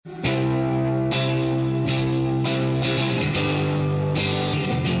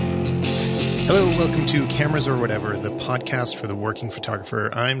Hello, welcome to Cameras or Whatever, the podcast for the working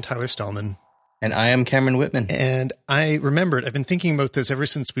photographer. I'm Tyler Stallman. And I am Cameron Whitman. And I remembered, I've been thinking about this ever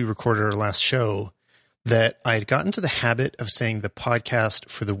since we recorded our last show, that I had gotten to the habit of saying the podcast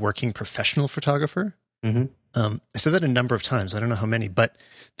for the working professional photographer. Mm-hmm. I said that a number of times. I don't know how many, but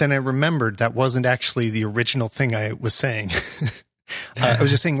then I remembered that wasn't actually the original thing I was saying. I was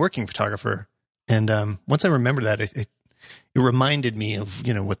just saying working photographer. And once I remembered that, it reminded me of,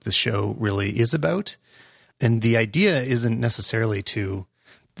 you know, what the show really is about. And the idea isn't necessarily to,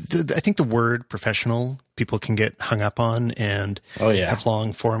 I think the word professional people can get hung up on and have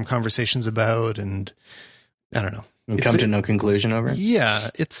long forum conversations about, and I don't know. And come to no conclusion over it? Yeah,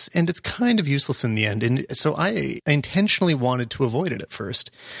 it's kind of useless in the end. And so I intentionally wanted to avoid it at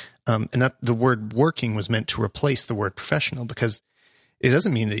first. And that the word working was meant to replace the word professional, because it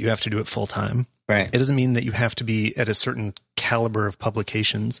doesn't mean that you have to do it full time. Right. It doesn't mean that you have to be at a certain caliber of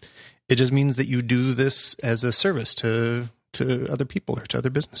publications. It just means that you do this as a service to other people or to other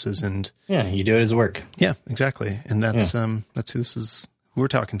businesses. And yeah, you do it as work. Yeah, exactly. And that's who we're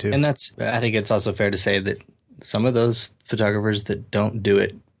talking to. And I think it's also fair to say that some of those photographers that don't do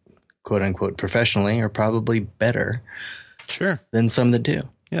it, quote unquote, professionally are probably better than some that do.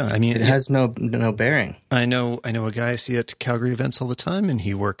 Yeah, I mean, it has no bearing. I know a guy I see at Calgary events all the time, and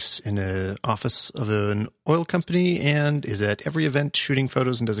he works in an office of an oil company and is at every event shooting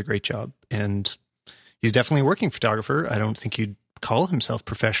photos and does a great job. And he's definitely a working photographer. I don't think you'd call himself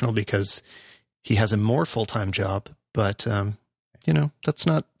professional because he has a more full-time job, but you know, that's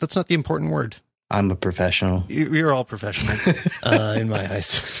not the important word. I'm a professional. You're all professionals in my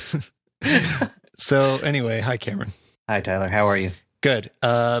eyes. So anyway, hi Cameron. Hi Tyler, how are you? Good.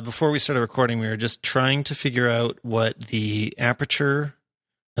 Before we started recording, we were just trying to figure out what the aperture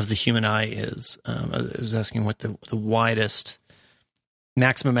of the human eye is. I was asking what the widest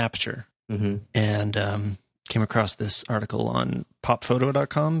maximum aperture, and came across this article on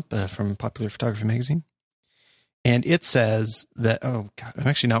popphoto.com from Popular Photography Magazine. And it says that, oh God, I'm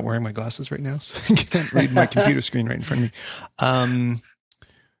actually not wearing my glasses right now, so I can't read my computer screen right in front of me.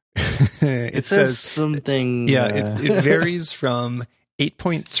 It says something. Yeah, it varies from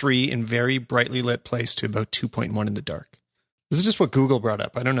 8.3 in very brightly lit place to about 2.1 in the dark. This is just what Google brought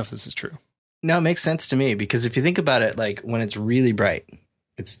up. I don't know if this is true. No, it makes sense to me, because if you think about it, like when it's really bright,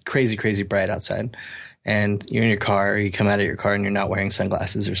 it's crazy, crazy bright outside, and you're in your car, or you come out of your car and you're not wearing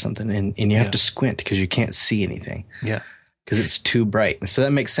sunglasses or something, and you have to squint because you can't see anything. Yeah. Because it's too bright. So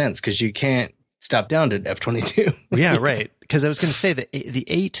that makes sense, because you can't stop down to f/22. Yeah, right. Because I was going to say that the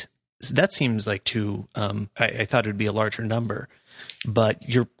 8, that seems like too, I thought it would be a larger number, but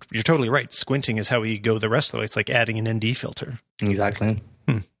you're totally right. Squinting is how we go the rest of the way. It's like adding an ND filter. Exactly.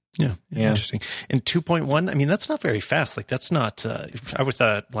 Yeah. Interesting. And 2.1, I mean, that's not very fast. Like that's not, I would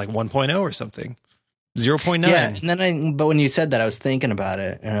thought like 1.0 or something. 0.9. Yeah. And then but when you said that, I was thinking about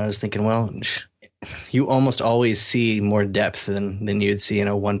it, and I was thinking, well, you almost always see more depth than you'd see in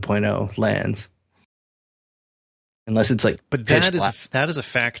a 1.0 lens. Unless it's like, but that is a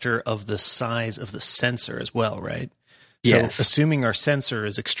factor of the size of the sensor as well, right? So yes. Assuming our sensor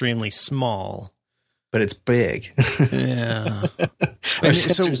is extremely small, but it's big. Yeah. Our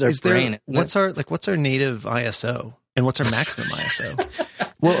sensors are brain. What's our native ISO and what's our maximum ISO?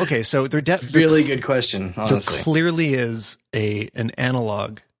 Well, okay, so really good question. Honestly, there clearly is an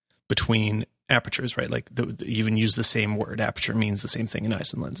analog between apertures, right? Like you even use the same word. Aperture means the same thing in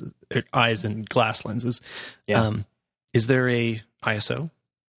eyes and glass lenses. Yeah. Is there a ISO?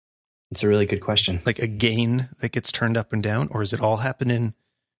 It's a really good question. Like a gain that gets turned up and down, or is it all happen in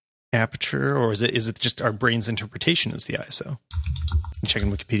aperture, or is it just our brain's interpretation is the ISO? I'm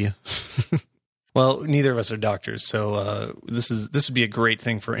checking Wikipedia. Well, neither of us are doctors, so this would be a great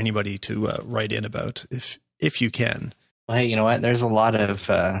thing for anybody to write in about if you can. Well, hey, you know what? There's a lot of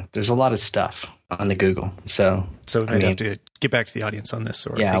stuff on the Google. So we'd have to get back to the audience on this,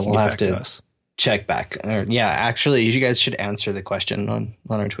 or yeah, they can get back to us. Check back. Actually, you guys should answer the question on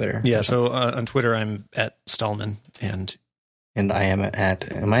our Twitter. Yeah, so on Twitter, I'm at Stallman, and I am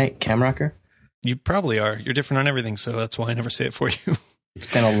am I Camrocker? You probably are. You're different on everything, so that's why I never say it for you. It's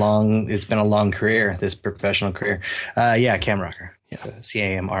been a long career, this professional career. Camrocker. Yeah. So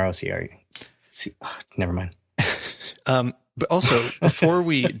CAMROCRE. Never mind. But also, before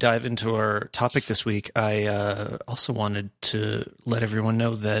we dive into our topic this week, I also wanted to let everyone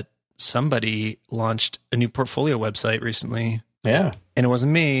know that somebody launched a new portfolio website recently. Yeah. And it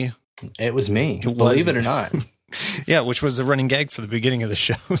wasn't me. It was me. Believe it or not. Yeah, which was a running gag for the beginning of the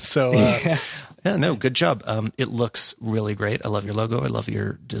show. So, good job. It looks really great. I love your logo. I love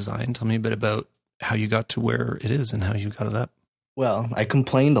your design. Tell me a bit about how you got to where it is and how you got it up. Well, I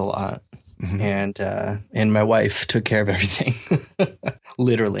complained a lot and my wife took care of everything,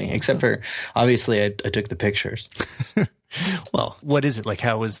 literally, except for obviously I took the pictures. Well, what is it like?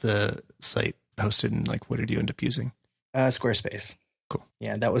 How is the site hosted, and like what did you end up using? Squarespace. Cool.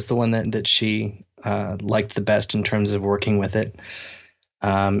 Yeah, that was the one that she liked the best in terms of working with it.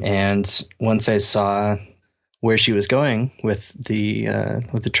 And once I saw where she was going with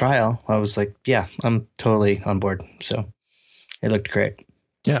the trial, I was like, yeah, I'm totally on board. So it looked great.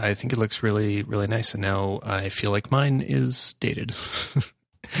 Yeah, I think it looks really, really nice. And now I feel like mine is dated.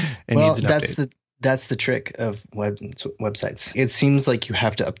 And well, needs an update. that's the trick of websites. It seems like you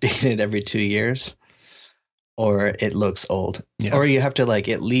have to update it every 2 years, or it looks old. Yeah. Or you have to like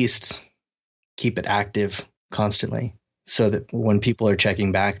at least keep it active constantly, so that when people are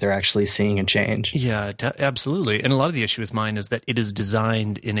checking back, they're actually seeing a change. Yeah, absolutely. And a lot of the issue with mine is that it is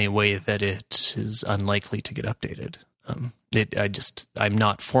designed in a way that it is unlikely to get updated. I'm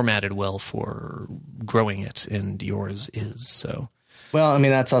not formatted well for growing it, and yours is. So, well, I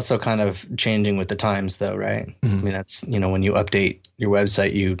mean, that's also kind of changing with the times, though, right? I mean, that's, when you update your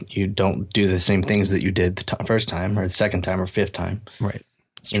website, you don't do the same things that you did the first time or the second time or fifth time. Right.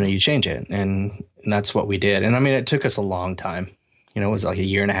 You change it, and that's what we did. And I mean, it took us a long time. It was like a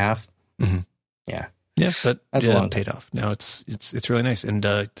year and a half. Mm-hmm. Yeah. Yeah, but that's a long paid off. Now it's really nice. And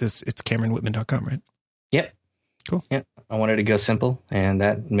it's CameronWhitman.com, right? Yep. Cool. Yeah. I wanted to go simple, and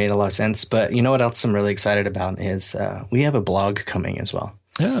that made a lot of sense. But you know what else I'm really excited about is we have a blog coming as well.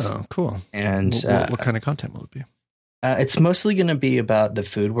 Oh, cool. And what kind of content will it be? It's mostly going to be about the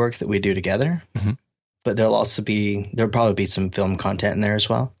food work that we do together. Mm-hmm. But there'll probably be some film content in there as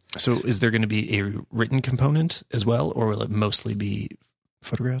well. So is there going to be a written component as well, or will it mostly be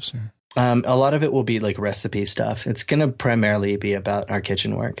photographs? Or? A lot of it will be like recipe stuff. It's going to primarily be about our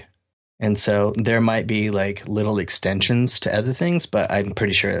kitchen work. And so there might be like little extensions to other things, but I'm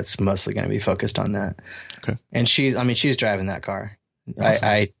pretty sure that's mostly going to be focused on that. Okay. And she's driving that car.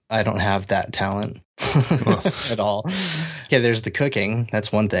 Awesome. I don't have that talent at all. Okay, there's the cooking.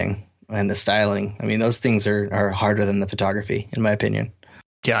 That's one thing. And the styling. I mean, those things are harder than the photography, in my opinion.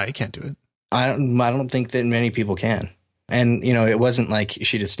 Yeah, I can't do it. I don't think that many people can. And, it wasn't like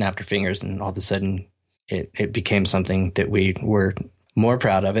she just snapped her fingers and all of a sudden it became something that we were more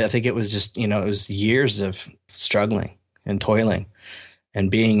proud of. I think it was just, it was years of struggling and toiling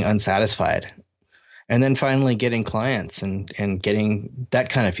and being unsatisfied. And then finally getting clients and getting that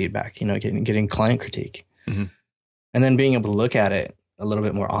kind of feedback, getting client critique. Mm-hmm. And then being able to look at it a little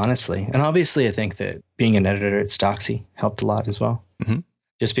bit more honestly. And obviously, I think that being an editor at Stocksy helped a lot as well. Mm-hmm.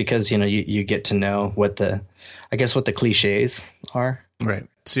 Just because, you get to know what the cliches are. Right.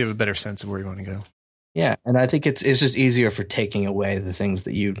 So you have a better sense of where you want to go. Yeah. And I think it's just easier for taking away the things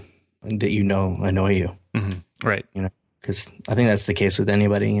that annoy you. Mm-hmm. Right. Because I think that's the case with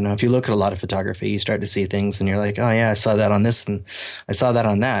anybody. If you look at a lot of photography, you start to see things and you're like, oh, yeah, I saw that on this and I saw that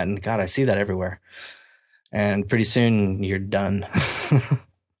on that. And God, I see that everywhere. And pretty soon you're done.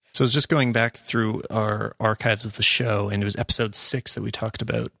 So I was just going back through our archives of the show, and it was episode 6 that we talked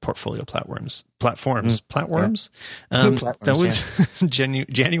about portfolio platforms. Platforms. Yeah. That was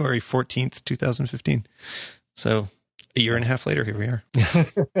January 14th, 2015. So a year and a half later, here we are.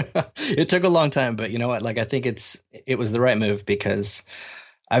 It took a long time, but you know what? Like, I think it was the right move because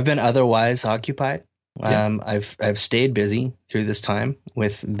I've been otherwise occupied. Yeah. I've stayed busy through this time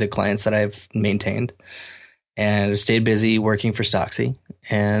with the clients that I've maintained. And I've stayed busy working for Stocksy.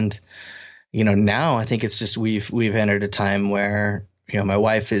 And, now I think it's just we've entered a time where, my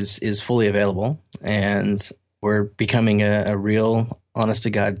wife is fully available and we're becoming a real honest to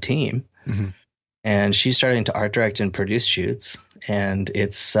God team. Mm-hmm. And she's starting to art direct and produce shoots. And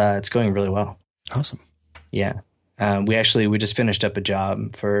it's going really well. Awesome. Yeah. We just finished up a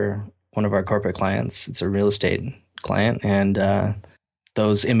job for one of our corporate clients. It's a real estate client. And,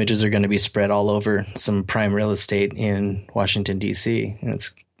 those images are going to be spread all over some prime real estate in Washington, D.C. And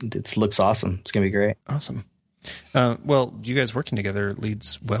it looks awesome. It's going to be great. Awesome. Well, you guys working together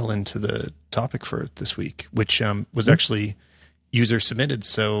leads well into the topic for this week, which was actually user submitted.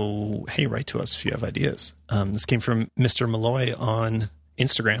 So, hey, write to us if you have ideas. This came from Mr. Malloy on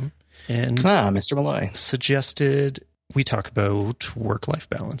Instagram. And Mr. Malloy suggested we talk about work-life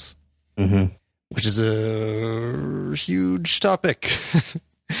balance. Mm-hmm. Which is a huge topic.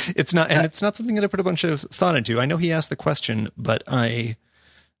 It's not something that I put a bunch of thought into. I know he asked the question, but I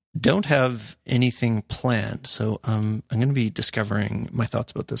don't have anything planned. So I'm going to be discovering my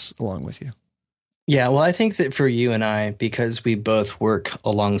thoughts about this along with you. Yeah, well, I think that for you and I, because we both work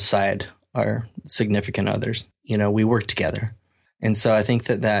alongside our significant others, we work together. And so I think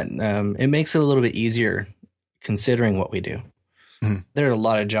that it makes it a little bit easier considering what we do. There are a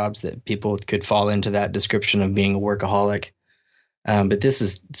lot of jobs that people could fall into that description of being a workaholic. But this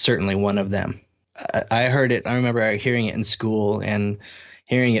is certainly one of them. I heard it. I remember hearing it in school and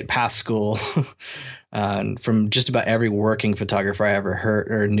hearing it past school from just about every working photographer I ever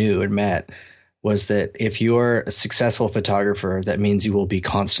heard or knew or met, was that if you're a successful photographer, that means you will be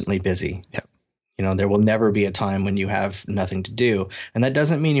constantly busy. Yep. There will never be a time when you have nothing to do. And that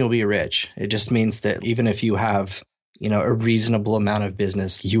doesn't mean you'll be rich. It just means that even if you have, a reasonable amount of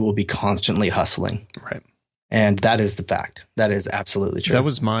business, you will be constantly hustling. Right. And that is the fact. That is absolutely true. That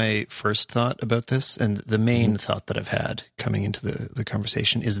was my first thought about this. And the main thought that I've had coming into the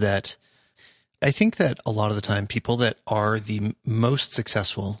conversation is that I think that a lot of the time people that are the most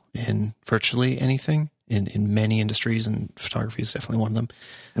successful in virtually anything, in many industries, and photography is definitely one of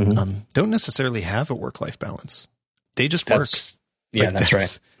them, don't necessarily have a work-life balance. They just work. Yeah, that's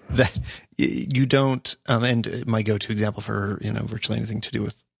right. That you don't, and my go-to example for, virtually anything to do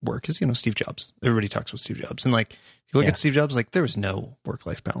with work is, Steve Jobs. Everybody talks about Steve Jobs. And if you look at Steve Jobs, there was no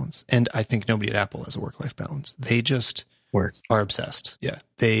work-life balance. And I think nobody at Apple has a work-life balance. They just are obsessed. Yeah.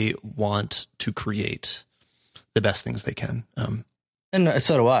 They want to create the best things they can. And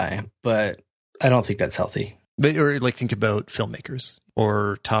so do I, but I don't think that's healthy. But, or think about filmmakers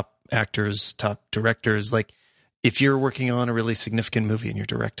or top actors, top directors. If you're working on a really significant movie and you're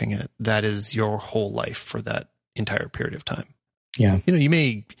directing it, that is your whole life for that entire period of time. Yeah.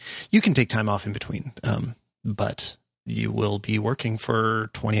 You can take time off in between, but you will be working for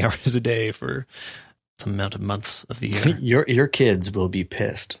 20 hours a day for some amount of months of the year. Your kids will be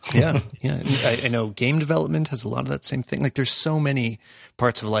pissed. Yeah. I know game development has a lot of that same thing. There's so many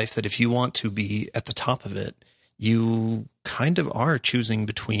parts of life that if you want to be at the top of it, you kind of are choosing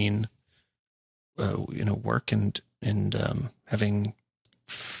between, work and having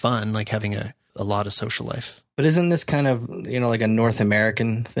fun, having a lot of social life. But isn't this kind of, a North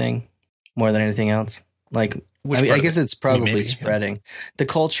American thing more than anything else? I guess it's probably spreading the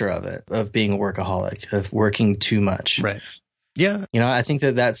culture of it, of being a workaholic, of working too much. Right. Yeah. I think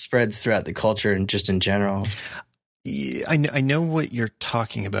that spreads throughout the culture and just in general. Yeah, I know what you're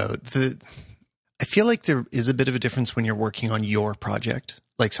talking about. I feel like there is a bit of a difference when you're working on your project,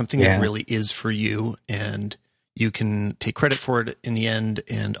 something that really is for you and you can take credit for it in the end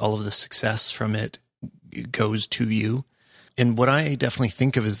and all of the success from it goes to you. And what I definitely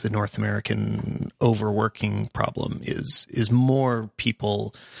think of as the North American overworking problem is more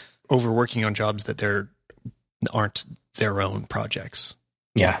people overworking on jobs that aren't their own projects.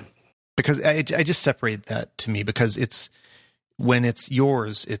 Yeah. Because I just separate that to me because when it's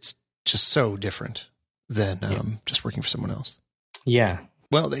yours, it's just so different than just working for someone else. Yeah.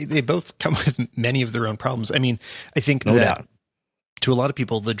 Well, they both come with many of their own problems. I mean, I think no that doubt. To a lot of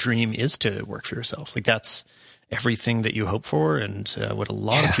people, the dream is to work for yourself. That's everything that you hope for and what a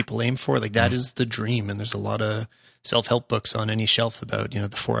lot of people aim for. That is the dream. And there's a lot of self-help books on any shelf about, the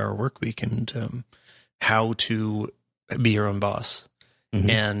 4-hour work week and how to be your own boss. Mm-hmm.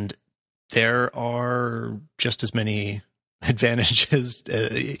 And there are just as many advantages.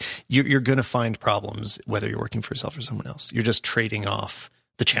 You're going to find problems whether you're working for yourself or someone else. You're just trading off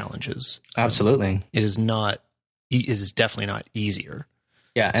the challenges. Absolutely. It is definitely not easier.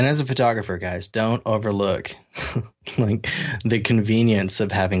 Yeah. And as a photographer, guys, don't overlook the convenience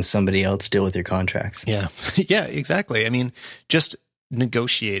of having somebody else deal with your contracts. Yeah. Yeah, exactly. I mean, just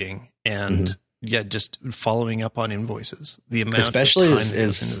negotiating and just following up on invoices, the amount especially of time that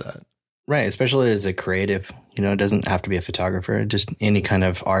goes into that. Right. Especially as a creative, it doesn't have to be a photographer, just any kind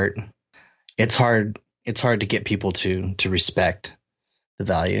of art. It's hard to get people to respect the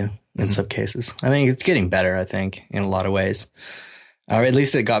value in some cases. I think it's getting better, in a lot of ways. Or at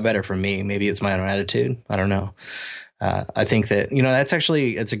least it got better for me. Maybe it's my own attitude. I don't know. I think that,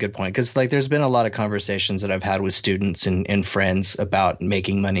 it's a good point. Because there's been a lot of conversations that I've had with students and friends about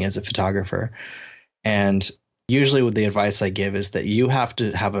making money as a photographer. And usually what the advice I give is that you have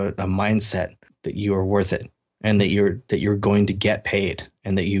to have a mindset that you are worth it and that you're going to get paid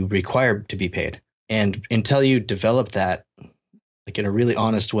and that you require to be paid. And until you develop that in a really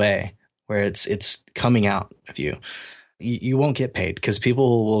honest way where it's coming out of you, you won't get paid because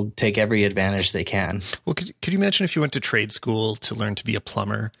people will take every advantage they can. Well, could you imagine if you went to trade school to learn to be a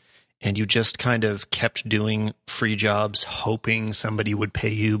plumber and you just kind of kept doing free jobs, hoping somebody would pay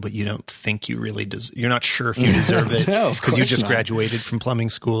you, but you don't think you really you're not sure if you deserve it because you just graduated from plumbing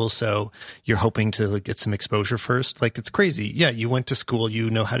school. So you're hoping to get some exposure first. It's crazy. Yeah. You went to school,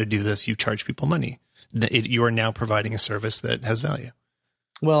 you know how to do this. You charge people money. You are now providing a service that has value.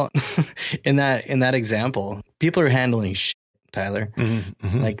 Well, in that example, people are handling shit Tyler.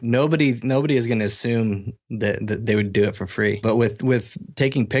 Mm-hmm. Like nobody is going to assume that they would do it for free. But with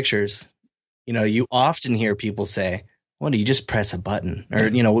taking pictures, you often hear people say, "Well, do you just press a button?" Or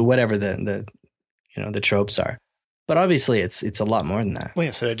whatever the tropes are. But obviously, it's a lot more than that. Well,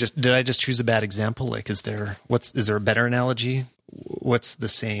 yeah. So did I just choose a bad example? Like, is there a better analogy? What's the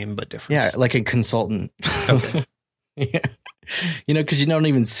same but different? Yeah, like a consultant. Okay. Yeah. Because you don't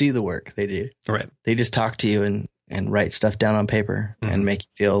even see the work they do. Right. They just talk to you and write stuff down on paper and make you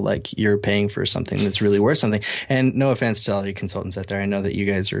feel like you're paying for something that's really worth something. And no offense to all your consultants out there. I know that you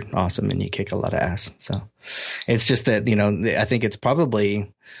guys are awesome and you kick a lot of ass. So it's just that, I think it's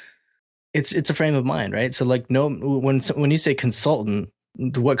probably, it's a frame of mind, right? So like, when you say consultant,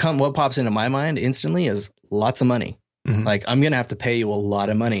 what pops into my mind instantly is lots of money. Mm-hmm. Like I'm going to have to pay you a lot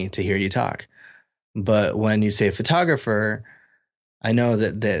of money to hear you talk. But when you say photographer, I know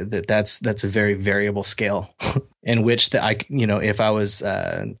that's a very variable scale in which if I was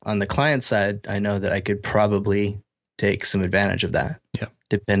on the client side, I know that I could probably take some advantage of that. Yeah.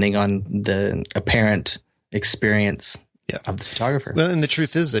 Depending on the apparent experience of the photographer. Well, and the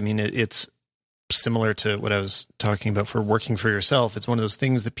truth is, I mean, it's similar to what I was talking about for working for yourself. It's one of those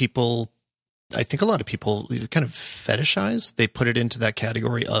things that I think a lot of people kind of fetishize. They put it into that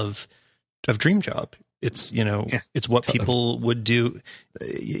category of dream job. It's, it's what people would do.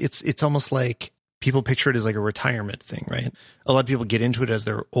 It's almost like people picture it as like a retirement thing, right? A lot of people get into it as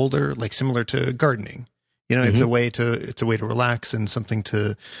they're older, like similar to gardening. It's a way to relax and something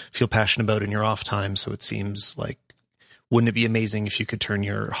to feel passionate about in your off time. So it seems like, wouldn't it be amazing if you could turn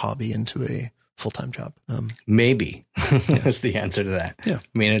your hobby into a full-time job? Maybe that's the answer to that. Yeah.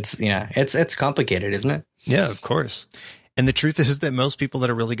 I mean, it's complicated, isn't it? Yeah, of course. And the truth is that most people that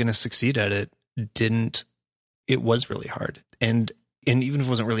are really going to succeed at it it was really hard. And even if it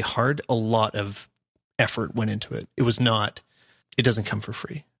wasn't really hard, a lot of effort went into it. It doesn't come for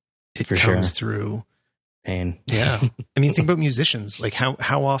free. It comes through pain. Yeah. I mean, think about musicians. Like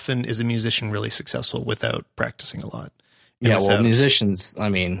how often is a musician really successful without practicing a lot? Well, musicians, I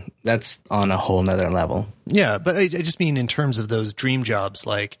mean, that's on a whole nother level. Yeah. But I just mean in terms of those dream jobs,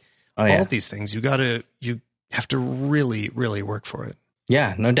 like all these things, you have to really, really work for it.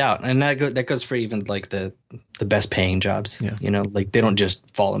 Yeah, no doubt. And that goes for even like the best paying jobs. Yeah. Like they don't just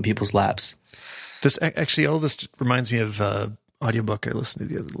fall in people's laps. All this reminds me of audiobook I listened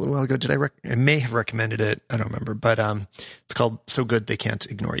to a little while ago. I may have recommended it. I don't remember, but it's called So Good They Can't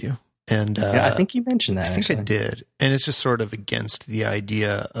Ignore You. And I think you mentioned that. I think I did. And it's just sort of against the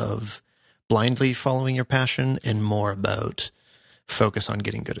idea of blindly following your passion and more about focus on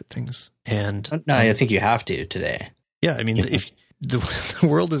getting good at things. And no, I think you have to today. Yeah. I mean, if the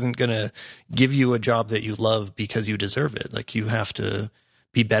world isn't going to give you a job that you love because you deserve it. Like you have to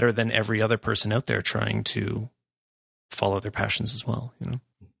be better than every other person out there trying to follow their passions as well.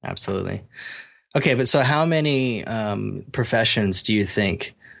 Absolutely. Okay. But so how many professions do you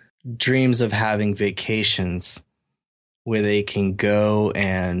think dreams of having vacations where they can go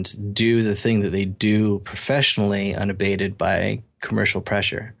and do the thing that they do professionally unabated by commercial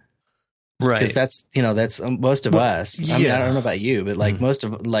pressure? Right. Because that's most of us. I mean, I don't know about you, but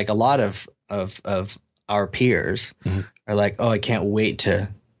like a lot of our peers are like, oh, I can't wait to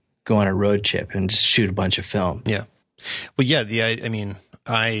go on a road trip and just shoot a bunch of film. Yeah. Well, yeah. I mean,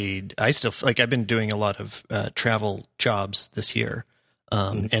 I still like I've been doing a lot of travel jobs this year.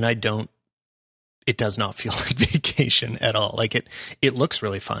 And it does not feel like vacation at all. Like it looks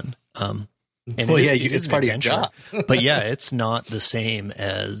really fun. And it's part of your job. But yeah, it's not the same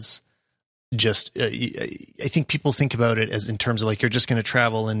as just, I think people think about it as in terms of like, you're just going to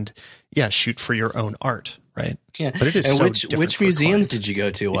travel and shoot for your own art. Right. Yeah. But it is. And which museums did you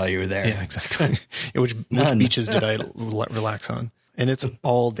go to while you were there? Yeah, exactly. which beaches did I relax on? And it's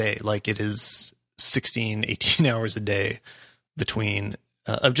all day. Like it is 16, 18 hours a day between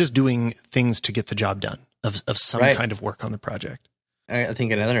of just doing things to get the job done of some kind of work on the project. I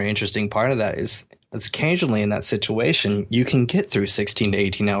think another interesting part of that is occasionally in that situation, you can get through 16 to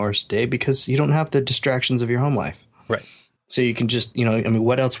 18 hours a day because you don't have the distractions of your home life. Right. So you can just,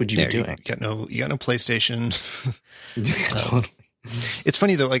 what else would you be doing? You got no PlayStation. Totally. It's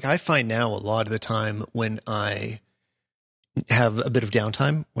funny though. Like I find now a lot of the time when I have a bit of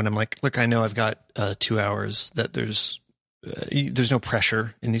downtime, when I'm like, look, I know I've got 2 hours that there's no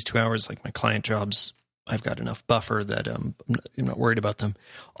pressure in these 2 hours. Like my client jobs, I've got enough buffer that I'm not worried about them.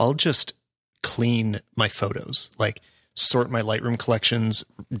 I'll just clean my photos, like sort my Lightroom collections,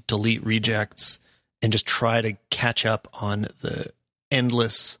 delete rejects, and just try to catch up on the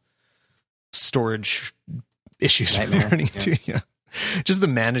endless storage issues I'm running into. Yeah. Just the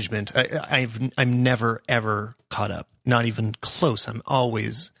management. I'm never ever caught up. Not even close. I'm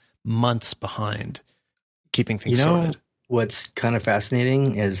always months behind keeping things sorted. What's kind of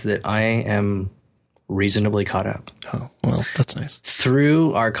fascinating is that I am reasonably caught up. Oh, well, that's nice.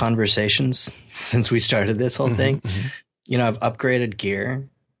 Through our conversations since we started this whole thing, I've upgraded gear.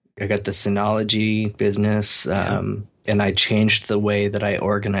 I got the Synology business, and I changed the way that I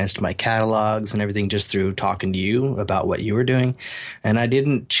organized my catalogs and everything just through talking to you about what you were doing. And I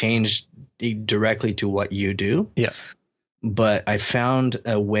didn't change directly to what you do. Yeah. But I found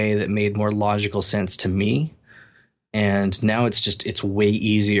a way that made more logical sense to me. And now it's way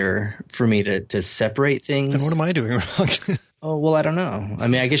easier for me to separate things. Then what am I doing wrong? Oh, well, I don't know. I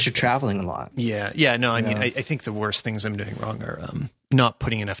mean, I guess you're traveling a lot. Yeah. Yeah. No, I mean, I think the worst things I'm doing wrong are not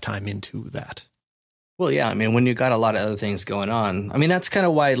putting enough time into that. Well, yeah. I mean, when you got a lot of other things going on, I mean, that's kind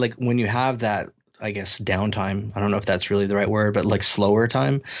of why, like, when you have that, I guess, downtime, I don't know if that's really the right word, but like slower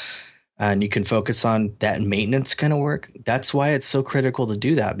time, and you can focus on that maintenance kind of work. That's why it's so critical to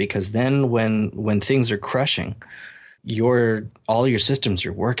do that, because then when things are crushing, all your systems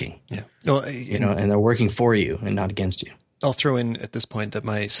are working. Yeah. Well, and they're working for you and not against you. I'll throw in at this point that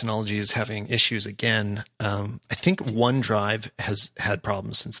my Synology is having issues again. I think OneDrive has had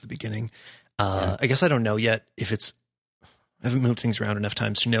problems since the beginning. I guess I don't know yet if I haven't moved things around enough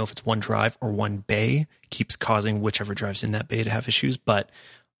times to know if it's OneDrive or one bay keeps causing whichever drive's in that bay to have issues. But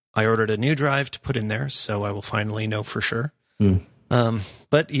I ordered a new drive to put in there, so I will finally know for sure.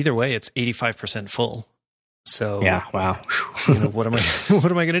 But either way, it's 85% full. So yeah, wow. What am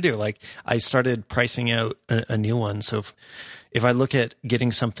I going to do? Like, I started pricing out a new one. So if I look at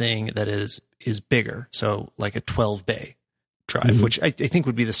getting something that is bigger, so like a 12 bay drive, which I think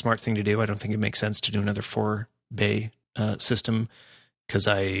would be the smart thing to do. I don't think it makes sense to do another 4 bay system, because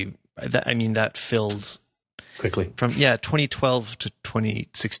that filled quickly from 2012 to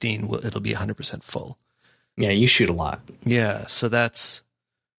 2016. It'll be 100% full. Yeah, you shoot a lot. Yeah, so that's.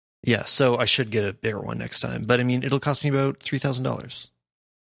 Yeah, so I should get a bigger one next time. But I mean, it'll cost me about $3,000.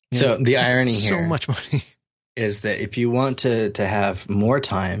 So the irony here, so much money, is that if you want to have more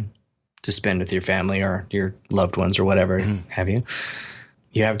time to spend with your family or your loved ones or whatever have you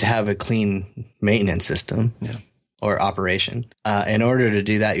have to have a clean maintenance system or operation. In order to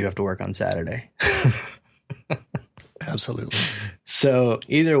do that, you have to work on Saturday. Absolutely. So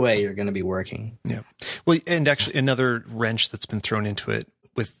either way, you're going to be working. Yeah. Well, and actually another wrench that's been thrown into it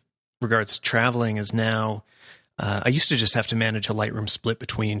with regards to traveling is now, I used to just have to manage a Lightroom split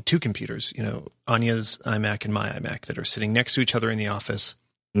between 2 computers, Anya's iMac and my iMac that are sitting next to each other in the office,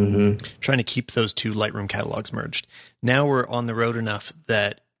 trying to keep those 2 Lightroom catalogs merged. Now we're on the road enough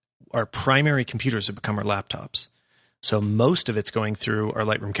that our primary computers have become our laptops. So most of it's going through our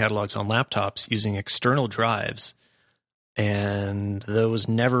Lightroom catalogs on laptops using external drives, and those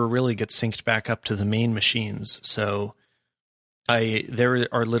never really get synced back up to the main machines. So there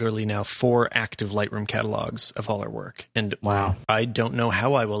are literally now 4 active Lightroom catalogs of all our work. And wow, I don't know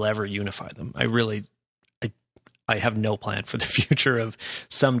how I will ever unify them. I have no plan for the future of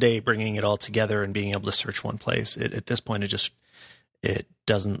someday bringing it all together and being able to search one place. At this point, it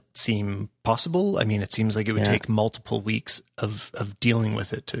doesn't seem possible. I mean, it seems like it would take multiple weeks of dealing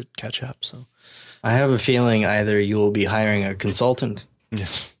with it to catch up. So I have a feeling either you will be hiring a consultant,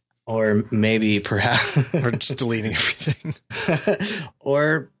 or maybe perhaps or just deleting everything,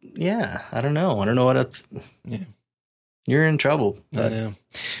 or I don't know. I don't know what it's. Yeah. You're in trouble. I know.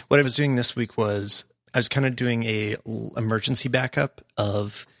 What I was doing this week was I was kind of doing a emergency backup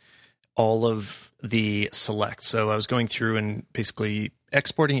of all of the select. So I was going through and basically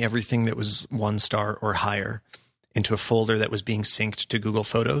exporting everything that was 1 star or higher into a folder that was being synced to Google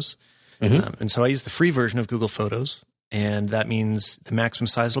Photos. And so I used the free version of Google Photos, and that means the maximum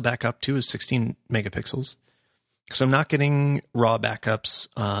size it'll back up to is 16 megapixels. So I'm not getting raw backups.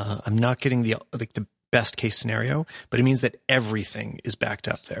 I'm not getting the best case scenario, but it means that everything is backed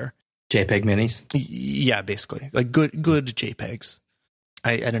up there. JPEG minis? Yeah, basically. Like good JPEGs.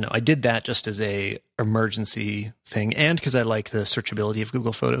 I don't know. I did that just as a emergency thing, and because I like the searchability of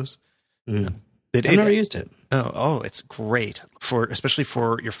Google Photos. I've never used it. Oh, it's great especially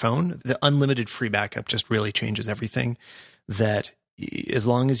for your phone. The unlimited free backup just really changes everything. That as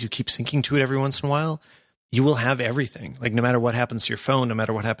long as you keep syncing to it every once in a while, you will have everything. Like, no matter what happens to your phone, no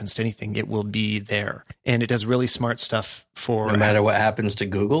matter what happens to anything, it will be there. And it does really smart stuff for... No matter what happens to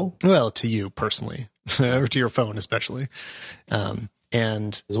Google? Well, to you personally, or to your phone especially.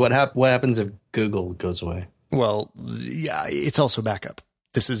 And what happens if Google goes away? Well, yeah, it's also backup.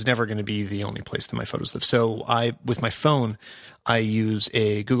 this is never going to be the only place that my photos live. So with my phone, I use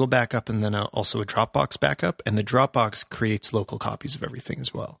a Google backup and then also a Dropbox backup, and the Dropbox creates local copies of everything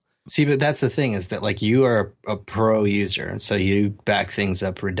as well. See, but that's the thing is that like you are a pro user, so you back things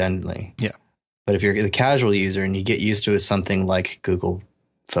up redundantly. Yeah. But if you're the casual user and you get used to something like Google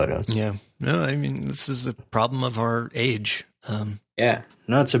Photos. Yeah. No, I mean, this is the problem of our age. Yeah.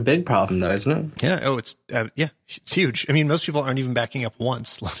 No, it's a big problem though, isn't it? Yeah. Oh, it's huge. I mean, most people aren't even backing up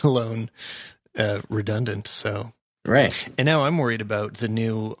once, let alone redundant. So, right. And now I'm worried about the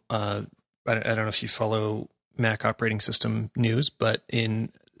new, I don't know if you follow Mac operating system news, but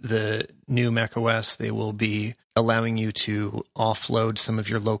in the new Mac OS, they will be allowing you to offload some of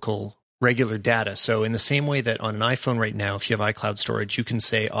your local regular data. So in the same way that on an iPhone right now, if you have iCloud storage, you can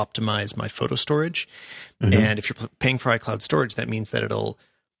say optimize my photo storage. Mm-hmm. And if you're paying for iCloud storage, that means that it'll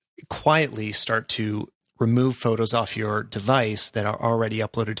quietly start to remove photos off your device that are already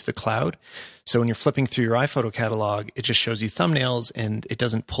uploaded to the cloud. So when you're flipping through your iPhoto catalog, it just shows you thumbnails and it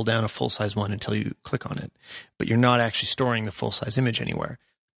doesn't pull down a full-size one until you click on it. But you're not actually storing the full-size image anywhere.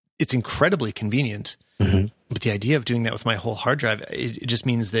 It's incredibly convenient. Mm-hmm. But the idea of doing that with my whole hard drive, it just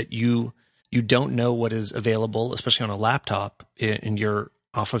means that you don't know what is available, especially on a laptop, and you're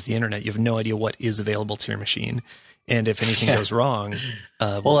off of the internet. You have no idea what is available to your machine. And if anything goes wrong...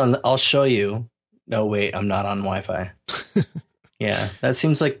 well, I'll show you. No, wait, I'm not on Wi-Fi. Yeah, that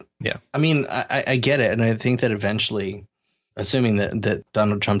seems like... Yeah. I mean, I get it. And I think that eventually, assuming that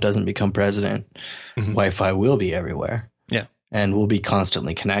Donald Trump doesn't become president, mm-hmm. Wi-Fi will be everywhere. Yeah. And we'll be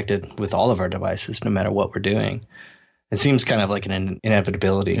constantly connected with all of our devices, no matter what we're doing. It seems kind of like an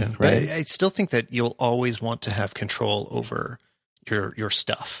inevitability, right? But I still think that you'll always want to have control over your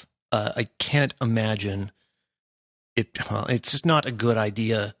stuff. I can't imagine it. Well, it's just not a good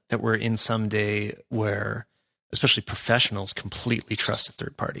idea that we're in some day where, especially professionals, completely trust a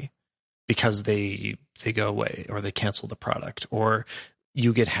third party because they go away or they cancel the product or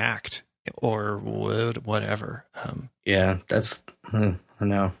you get hacked or whatever. Yeah, I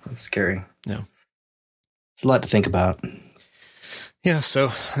know. That's scary. Yeah. It's a lot to think about. Yeah,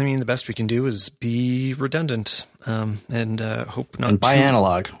 so, I mean, the best we can do is be redundant and hope not... And buy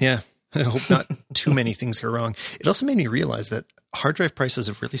analog. Yeah, I hope not too many things go wrong. It also made me realize that hard drive prices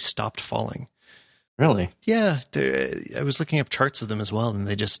have really stopped falling. Really? Yeah, I was looking up charts of them as well, and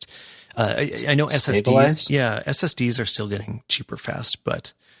they just... I know SSDs... Stabilized? Yeah, SSDs are still getting cheaper fast,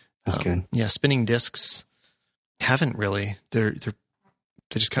 but... That's good. Yeah, spinning disks haven't really. They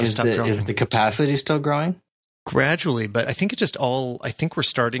just kind of stopped dropping. Is the capacity still growing? Gradually, but I think I think we're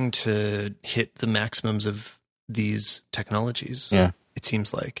starting to hit the maximums of these technologies. Yeah. It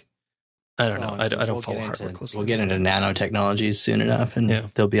seems like. I don't know. I don't follow hardware closely. We'll get into nanotechnologies soon enough and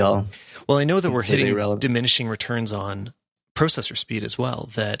they'll be all... Well, I know that we're hitting diminishing returns on processor speed as well,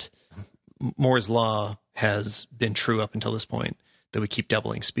 that Moore's law has been true up until this point, that we keep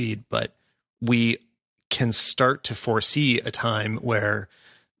doubling speed, but we can start to foresee a time where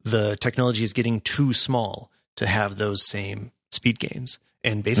the technology is getting too small to have those same speed gains.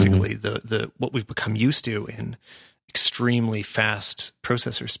 And basically mm-hmm. the what we've become used to in extremely fast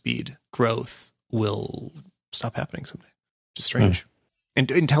processor speed growth will stop happening someday. Which is strange. And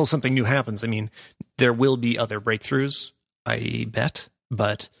until something new happens, I mean, there will be other breakthroughs, I bet,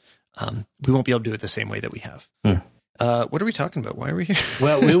 but we won't be able to do it the same way that we have. What are we talking about? Why are we here?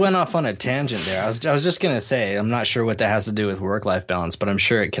 Well, we went off on a tangent there. I was just going to say, I'm not sure what that has to do with work-life balance, but I'm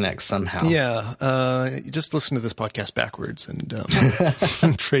sure it connects somehow. Yeah. Just listen to this podcast backwards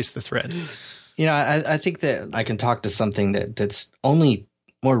and trace the thread. You know, I think that I can talk to something that's only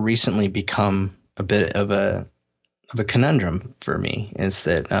more recently become a bit of a conundrum for me, is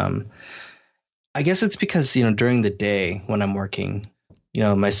that I guess it's because, you know, during the day when I'm working, you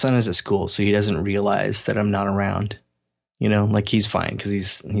know, my son is at school, so he doesn't realize that I'm not around. You know, like he's fine because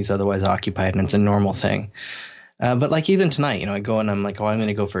he's otherwise occupied and it's a normal thing. But like even tonight, you know, I go and I'm like, oh, I'm going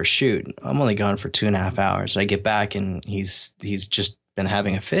to go for a shoot. I'm only gone for 2.5 hours. I get back and he's just been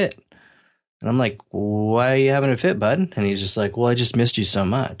having a fit. And I'm like, why are you having a fit, bud? And he's just like, well, I just missed you so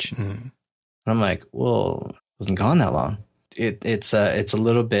much. Mm-hmm. And I'm like, well, I wasn't gone that long. It's a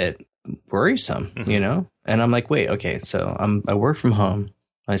little bit worrisome, mm-hmm. you know? And I'm like, wait, okay, so I work from home.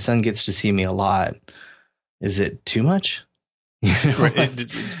 My son gets to see me a lot. Is it too much?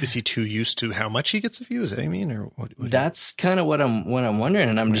 Is he too used to how much he gets of you? Is that what I mean? Or what That's kind of what I'm wondering.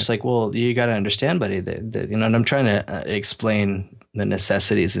 And I'm just like, well, you got to understand, buddy, that, you know, and I'm trying to explain the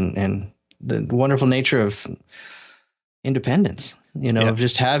necessities and the wonderful nature of independence, you know, of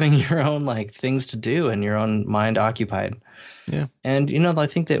just having your own like things to do and your own mind occupied. Yeah. And, you know, I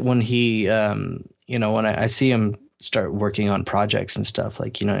think that when he, you know, when I see him start working on projects and stuff,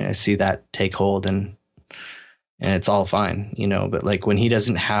 like, I see that take hold, and it's all fine, but like when he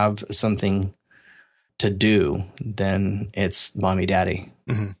doesn't have something to do, then it's mommy daddy.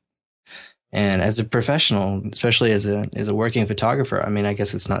 Mm-hmm. And as a professional, especially as a working photographer, I mean, I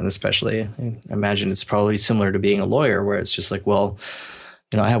guess it's not especially, I imagine it's probably similar to being a lawyer, where it's just like, well,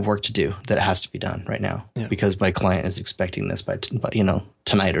 I have work to do that has to be done right now because my client is expecting this by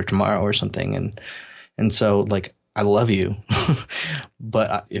tonight or tomorrow or something. And so like, I love you,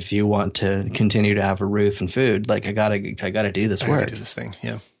 but if you want to continue to have a roof and food, like I gotta do this work. I gotta do this thing.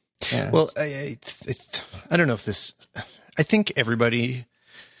 Yeah. Well, I don't know if I think everybody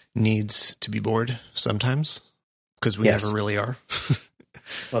needs to be bored sometimes, because we never really are.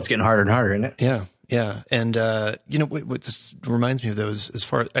 Well, it's getting harder and harder, isn't it? Yeah. Yeah. And, what this reminds me of, those, as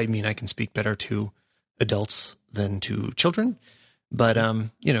far, I mean, I can speak better to adults than to children, but,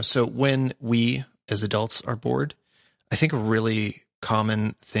 so when we as adults are bored, I think a really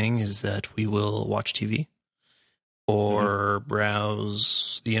common thing is that we will watch TV or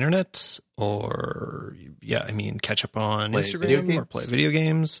browse the internet, or catch up on Instagram or play video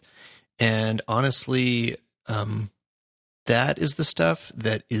games. And honestly, that is the stuff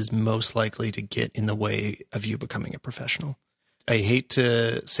that is most likely to get in the way of you becoming a professional. I hate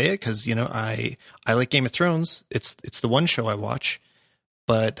to say it, because I like Game of Thrones. It's the one show I watch,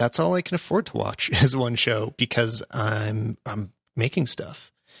 but that's all I can afford to watch is one show, because I'm making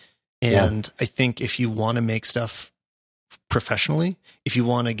stuff. And I think if you want to make stuff professionally, if you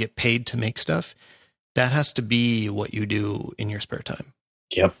want to get paid to make stuff, that has to be what you do in your spare time.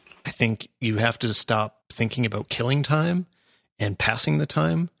 Yep. I think you have to stop thinking about killing time and passing the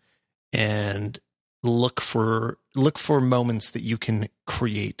time, and look for moments that you can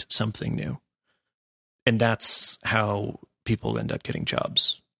create something new. And that's how people end up getting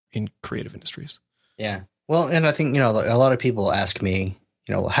jobs in creative industries. Yeah. Well, and I think, a lot of people ask me,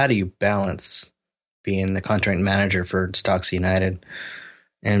 how do you balance being the content manager for Stocks United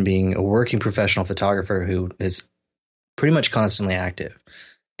and being a working professional photographer who is pretty much constantly active,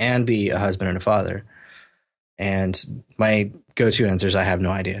 and be a husband and a father? And my go-to answer is I have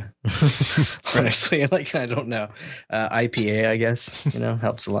no idea. Honestly, like, I don't know. IPA, I guess,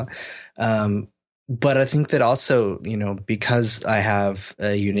 helps a lot. But I think that also, because I have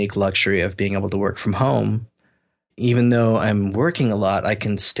a unique luxury of being able to work from home, even though I'm working a lot, I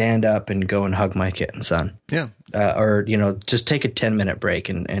can stand up and go and hug my kitten son. Yeah. Or, just take a 10-minute break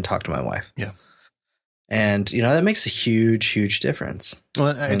and talk to my wife. Yeah. And, that makes a huge, huge difference. Well,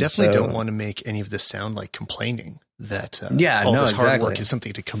 I definitely don't want to make any of this sound like complaining, that all this hard work is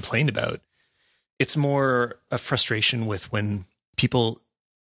something to complain about. It's more a frustration with when people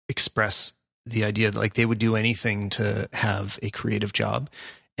express the idea that, like, they would do anything to have a creative job,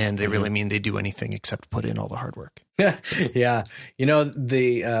 and they really mean they do anything except put in all the hard work. Yeah.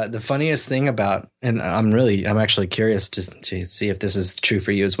 The funniest thing about, and I'm actually curious to see if this is true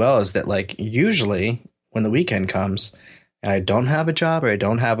for you as well, is that, like, usually when the weekend comes and I don't have a job or I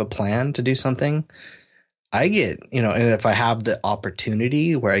don't have a plan to do something, I get, and if I have the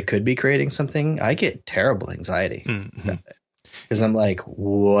opportunity where I could be creating something, I get terrible anxiety. Because I'm like,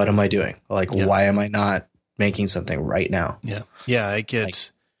 what am I doing? Like, why am I not making something right now? Yeah. Yeah.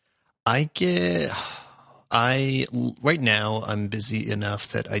 Right now I'm busy enough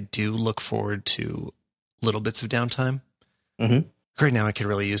that I do look forward to little bits of downtime. Mm-hmm. Right now I could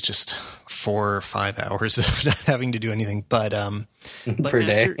really use just 4 or 5 hours of not having to do anything, but per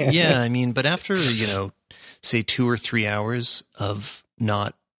day. But after, say 2 or 3 hours of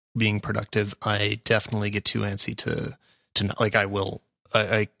not being productive, I definitely get too antsy to not, like,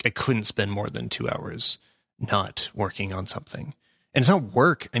 I couldn't spend more than 2 hours not working on something. And it's not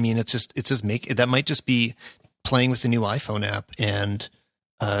work. I mean, it's just that might just be playing with the new iPhone app and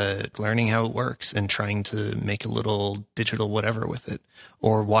learning how it works and trying to make a little digital whatever with it,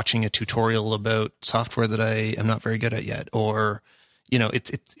 or watching a tutorial about software that I am not very good at yet. Or,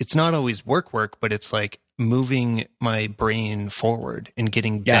 it's not always work, but it's like moving my brain forward and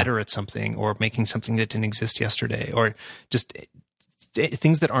getting better at something, or making something that didn't exist yesterday, or just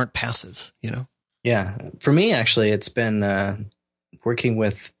things that aren't passive, Yeah. For me, actually, it's been working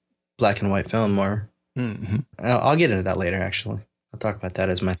with black and white film more. Mm-hmm. I'll get into that later, actually. I'll talk about that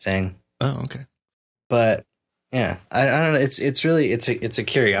as my thing. Oh, okay. But yeah, I don't know. It's really a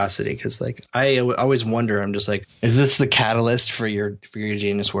curiosity, because, like, I always wonder. I'm just like, is this the catalyst for your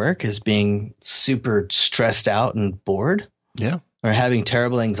genius work? Is being super stressed out and bored? Yeah. Or having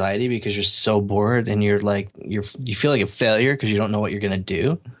terrible anxiety because you're so bored and you're like you feel like a failure because you don't know what you're gonna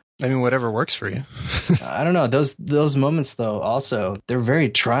do. I mean, whatever works for you. I don't know. Those moments, though, also, they're very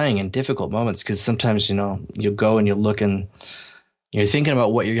trying and difficult moments because sometimes, you'll go and you'll look and you're thinking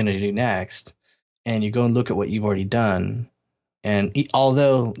about what you're going to do next, and you go and look at what you've already done. And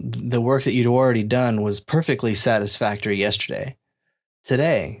although the work that you'd already done was perfectly satisfactory yesterday,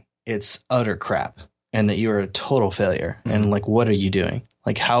 today it's utter crap, and that you're a total failure. Mm-hmm. And like, what are you doing?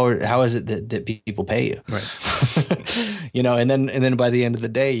 Like, how is it that people pay you? Right. And then by the end of the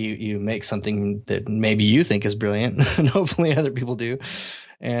day, you make something that maybe you think is brilliant, and hopefully other people do,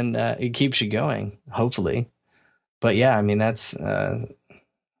 and it keeps you going, hopefully. But yeah, I mean, that's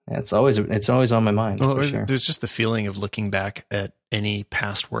always on my mind. Well, sure. There's just the feeling of looking back at any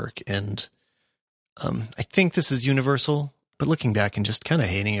past work, and I think this is universal, but looking back and just kind of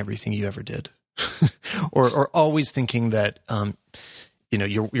hating everything you ever did, or always thinking that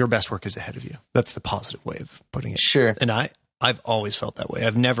your best work is ahead of you. That's the positive way of putting it. Sure. And I've always felt that way.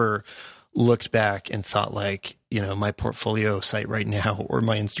 I've never looked back and thought like, my portfolio site right now or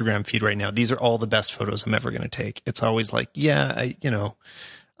my Instagram feed right now, these are all the best photos I'm ever going to take. It's always like, yeah,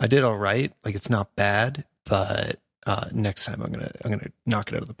 I did all right. Like, it's not bad, but next time I'm going to knock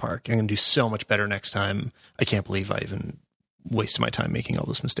it out of the park. I'm going to do so much better next time. I can't believe I even wasted my time making all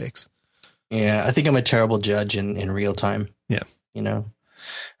those mistakes. Yeah. I think I'm a terrible judge in real time. Yeah.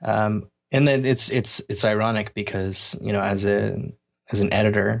 And then it's ironic because, as an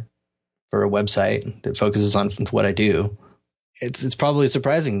editor for a website that focuses on what I do, it's probably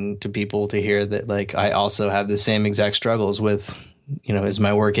surprising to people to hear that, like, I also have the same exact struggles with, is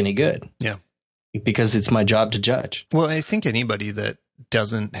my work any good? Yeah. Because it's my job to judge. Well, I think anybody that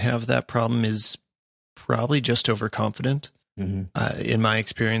doesn't have that problem is probably just overconfident. Mm-hmm. In my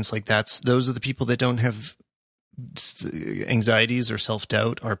experience, like those are the people that don't have anxieties or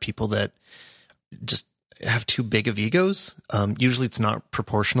self-doubt, are people that just have too big of egos. Usually it's not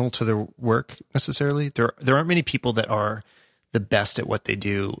proportional to their work necessarily. There aren't many people that are the best at what they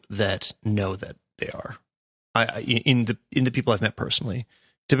do that know that they are. In the people I've met personally,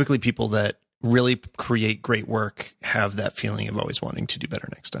 typically people that really create great work have that feeling of always wanting to do better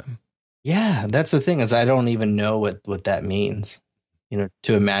next time. Yeah, that's the thing, is I don't even know what that means.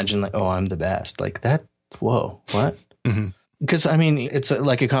 To imagine like, oh, I'm the best, like that. Whoa, what? Mm-hmm. Because I mean, it's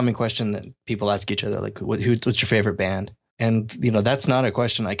like a common question that people ask each other, like, what's your favorite band? And that's not a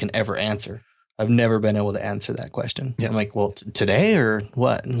question I can ever answer. I've never been able to answer that question. Yeah. I'm like, well, today or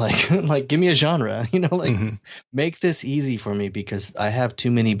what? Like, give me a genre. Mm-hmm. Make this easy for me because I have too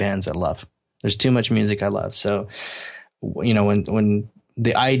many bands I love. There's too much music I love. So, when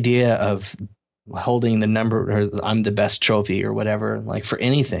the idea of holding the number or I'm the best trophy or whatever, like for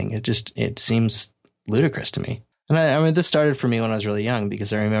anything, it seems ludicrous to me. And I mean, this started for me when I was really young,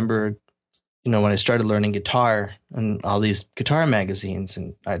 because I remember, when I started learning guitar and all these guitar magazines,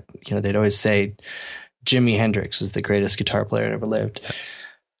 and they'd always say Jimi Hendrix was the greatest guitar player that ever lived. Yeah.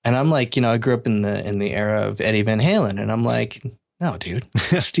 And I'm like, I grew up in the era of Eddie Van Halen, and I'm like, no, dude,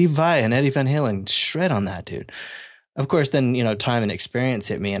 Steve Vai and Eddie Van Halen shred on that, dude. Of course, then, time and experience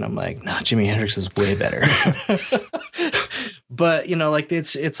hit me, and I'm like, nah, Jimi Hendrix is way better. But,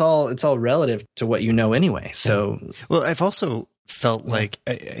 it's all relative to what you know anyway. So, well, I've also felt like,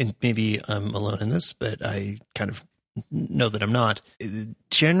 and maybe I'm alone in this, but I kind of know that I'm not.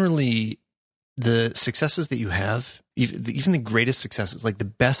 Generally, the successes that you have, even the greatest successes, like the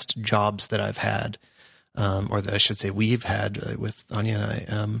best jobs that I've had, or that I should say we've had with Anya and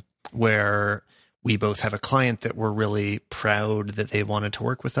I, where we both have a client that we're really proud that they wanted to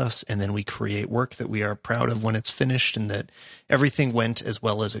work with us, and then we create work that we are proud of when it's finished, and that everything went as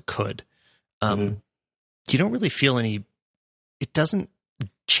well as it could. You don't really feel it doesn't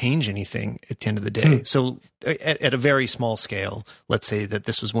change anything at the end of the day. So at a very small scale, let's say that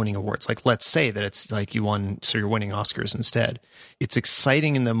this was winning awards. Like, let's say that it's like you won, so you're winning Oscars instead. It's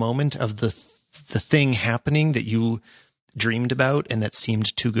exciting in the moment of the thing happening that you dreamed about and that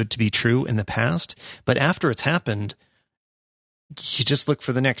seemed too good to be true in the past. But after it's happened, you just look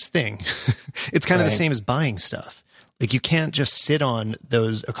for the next thing. It's kind of the same as buying stuff. Like, you can't just sit on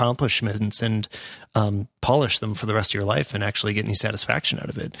those accomplishments and polish them for the rest of your life and actually get any satisfaction out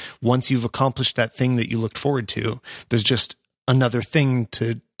of it. Once you've accomplished that thing that you looked forward to, there's just another thing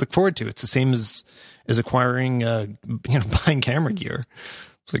to look forward to. It's the same as acquiring, buying camera gear.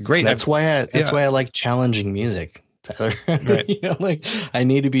 It's like, great. That's why I like challenging music, Tyler. Right. I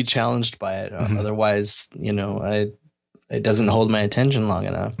need to be challenged by it. Mm-hmm. Otherwise, it doesn't hold my attention long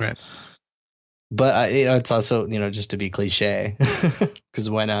enough. Right. But it's also, just to be cliche, because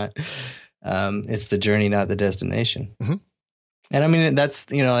why not? It's the journey, not the destination. Mm-hmm. And I mean, that's,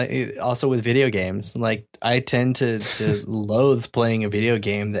 also with video games, like I tend to loathe playing a video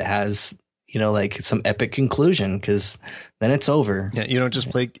game that has, like some epic conclusion, because then it's over. Yeah, you don't just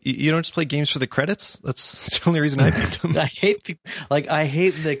play games for the credits. That's the only reason I beat them. I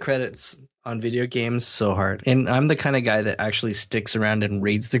hate the credits on video games so hard. And I'm the kind of guy that actually sticks around and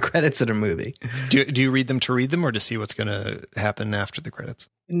reads the credits in a movie. Do you read them to read them, or to see what's going to happen after the credits?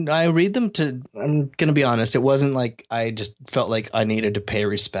 I read them I'm going to be honest, it wasn't like I just felt like I needed to pay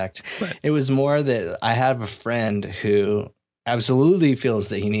respect. Right. It was more that I have a friend who absolutely feels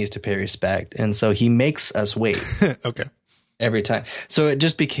that he needs to pay respect. And so he makes us wait. Okay. Every time. So it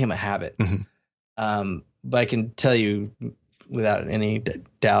just became a habit. Mm-hmm. But I can tell you without any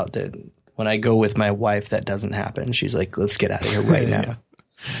doubt that when I go with my wife, that doesn't happen. She's like, let's get out of here right now.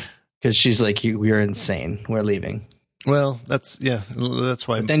 Because she's like, you're insane. We're leaving. Well, that's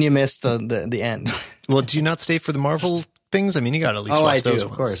why. But then you miss the end. Well, do you not stay for the Marvel things? I mean, you got to at least watch those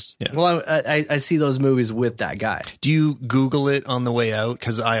ones. Of course. Yeah. Well, I see those movies with that guy. Do you Google it on the way out?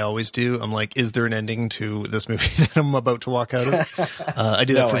 Because I always do. I'm like, is there an ending to this movie that I'm about to walk out of? I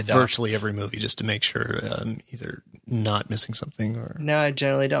do that for virtually every movie, just to make sure I'm either not missing something or. No, I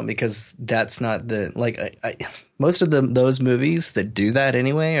generally don't, because that's not the most of those movies that do that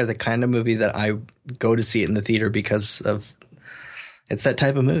anyway are the kind of movie that I go to see it in the theater because of. It's that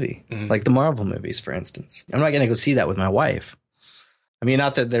type of movie, like the Marvel movies, for instance. I'm not going to go see that with my wife. I mean,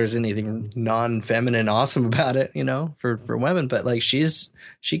 not that there's anything non-feminine awesome about it, for women, but like she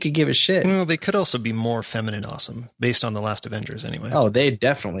could give a shit. Well, they could also be more feminine awesome based on the last Avengers anyway. Oh, they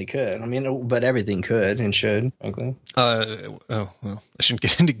definitely could. I mean, but everything could and should, frankly. Well, I shouldn't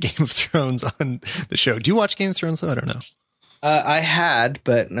get into Game of Thrones on the show. Do you watch Game of Thrones though? I don't know. I had,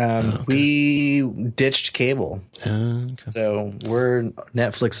 but we ditched cable. Okay. So we're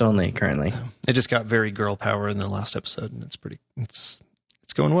Netflix only currently. It just got very girl power in the last episode, and it's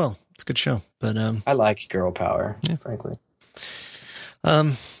going well. It's a good show. But I like girl power, frankly.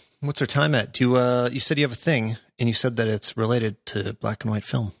 What's our time at? You said you have a thing, and you said that it's related to black and white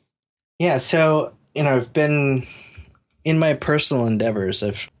film. Yeah. So I've been in my personal endeavors.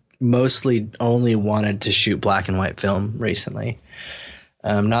 I've mostly only wanted to shoot black and white film recently.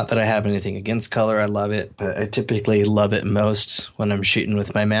 Not that I have anything against color. I love it, but I typically love it most when I'm shooting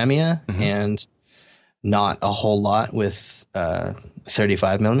with my Mamiya and not a whole lot with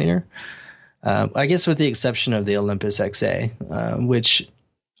 35 millimeter. I guess with the exception of the Olympus XA, which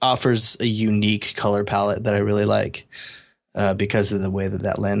offers a unique color palette that I really like because of the way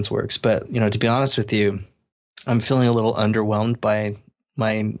that lens works. But, to be honest with you, I'm feeling a little underwhelmed by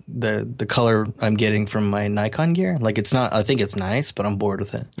the color I'm getting from my Nikon gear. Like it's not, I think it's nice, but I'm bored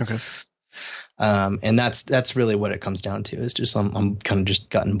with it. Okay. And that's really what it comes down to, is just, I'm kind of just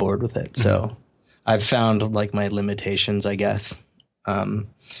gotten bored with it. So I've found like my limitations, I guess. And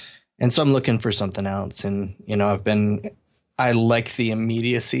so I'm looking for something else. And, I like the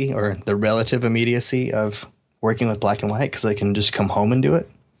immediacy, or the relative immediacy, of working with black and white, because I can just come home and do it.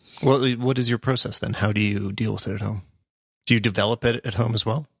 Well, what is your process then? How do you deal with it at home? Do you develop it at home as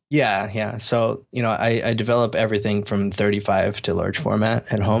well? Yeah. So, I develop everything from 35 to large format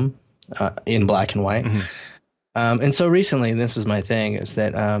at home in black and white. And so recently, this is my thing, is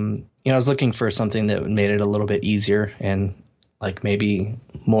that, I was looking for something that made it a little bit easier and like maybe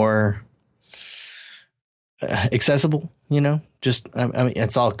more accessible, just, I mean,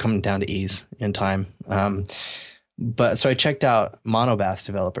 it's all coming down to ease and time. But so I checked out Monobath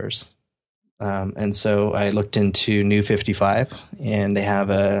developers. And so I looked into New 55, and they have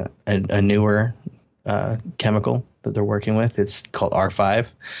a newer chemical that they're working with. It's called R5,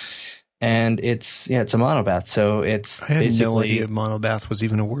 and it's a monobath. So it's, I had no idea monobath was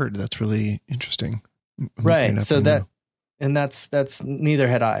even a word. That's really interesting. Right. So that's neither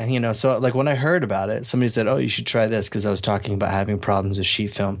had I, so like when I heard about it, somebody said, oh, you should try this, because I was talking about having problems with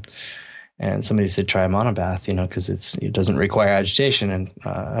sheet film. And somebody said, try a monobath, because it doesn't require agitation. And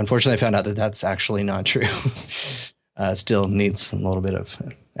unfortunately, I found out that that's actually not true. It still needs a little bit of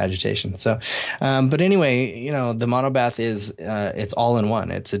agitation. So, but anyway, the monobath is, it's all in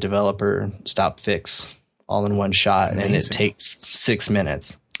one. It's a developer stop fix all in one shot. Amazing. And it takes 6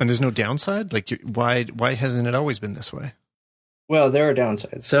 minutes. And there's no downside? Like, why hasn't it always been this way? Well, there are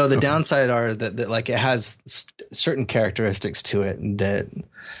downsides. So the downside are that like it has certain characteristics to it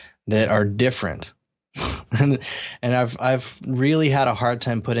that are different. and I've really had a hard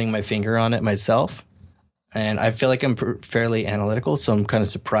time putting my finger on it myself. And I feel like I'm fairly analytical, so I'm kind of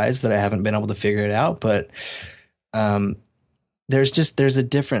surprised that I haven't been able to figure it out. But there's a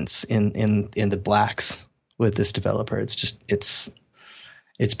difference in the blacks with this developer.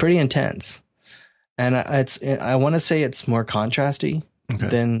 It's pretty intense. And I want to say it's more contrasty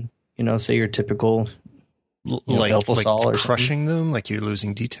than, say your typical like Saul or crushing them, like you're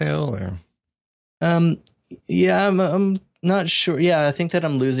losing detail, or yeah, I'm not sure. Yeah, I think that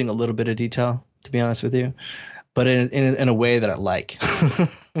I'm losing a little bit of detail, to be honest with you, but in a way that I like.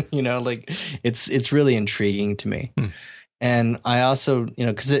 Like it's really intriguing to me. And I also,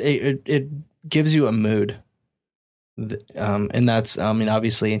 because it gives you a mood. And that's,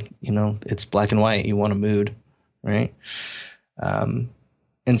 obviously, it's black and white. You want a mood, right? And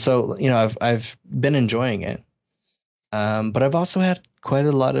so, I've been enjoying it. But I've also had quite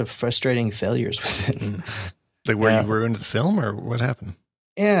a lot of frustrating failures with it. Like where you ruined the film, or what happened?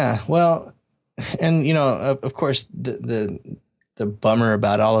 Yeah, well, and of course, the bummer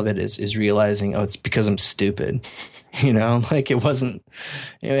about all of it is realizing, it's because I'm stupid. Like it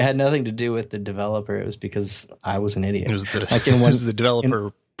had nothing to do with the developer. It was because I was an idiot. It was the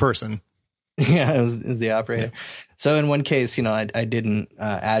developer person. Yeah, it was the operator. Yeah. So in one case, I didn't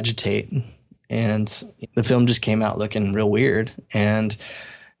agitate, and the film just came out looking real weird. And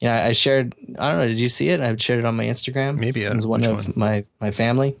I shared. I don't know. Did you see it? I shared it on my Instagram. Maybe it was one of my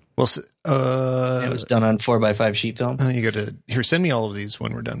family. Well, it was done on 4x5 sheet film. You got to send me all of these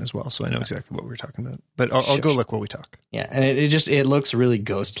when we're done as well, so I know exactly what we're talking about. But I'll go look while we talk. Yeah, and it looks really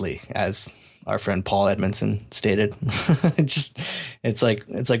ghostly, as our friend Paul Edmondson stated. it's like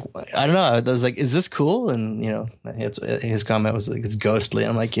I don't know. I was like, is this cool? And his comment was like, it's ghostly.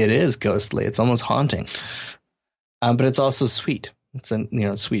 I'm like, it is ghostly. It's almost haunting. But it's also sweet. It's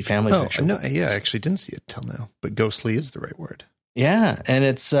a sweet family picture. No, yeah, I actually didn't see it till now. But ghostly is the right word. Yeah, and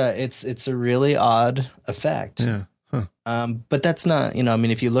it's a really odd effect. Yeah. Huh. But that's not,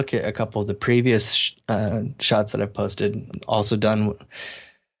 if you look at a couple of the previous shots that I've posted, also done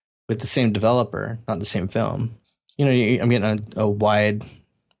with the same developer, not the same film, I'm getting a wide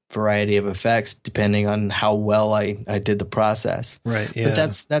variety of effects depending on how well I did the process. Right. Yeah.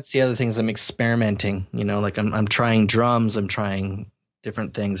 But that's the other things. I'm experimenting, like I'm trying drums, I'm trying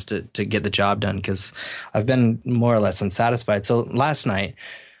different things to get the job done, because I've been more or less unsatisfied. So last night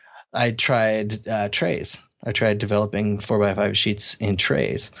I tried trays. I tried developing 4x5 sheets in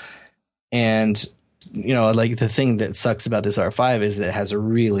trays. And, like the thing that sucks about this R5 is that it has a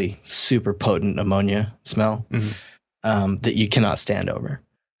really super potent ammonia smell that you cannot stand over.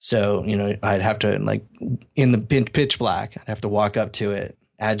 So, I'd have to, like, in the pitch black, I'd have to walk up to it,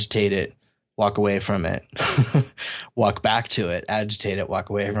 agitate it, walk away from it, walk back to it, agitate it, walk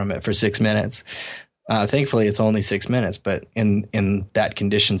away from it for 6 minutes. Thankfully, it's only 6 minutes, but in that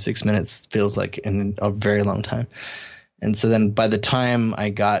condition, 6 minutes feels like a very long time. And so then by the time I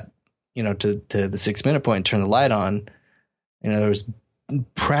got, to the 6 minute point, turn the light on, there was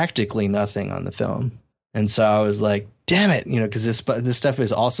practically nothing on the film. And so I was like, damn it, because this stuff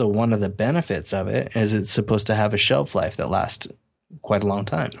is also one of the benefits of it, is it's supposed to have a shelf life that lasts quite a long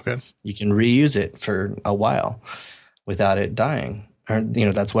time. Okay. You can reuse it for a while without it dying. Or,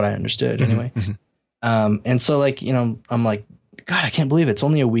 that's what I understood anyway. And so I'm like, God, I can't believe it's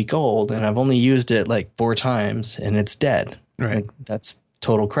only a week old and I've only used it like 4 times and it's dead. Right. Like, that's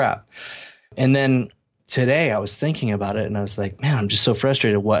total crap. And then today I was thinking about it and I was like, man, I'm just so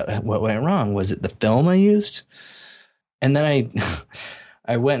frustrated. What went wrong? Was it the film I used? And then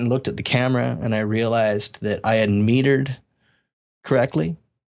I went and looked at the camera and I realized that I had metered correctly,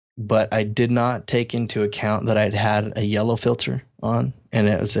 but I did not take into account that I'd had a yellow filter on, and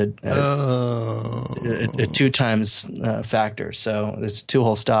it was a 2 times factor. So there's 2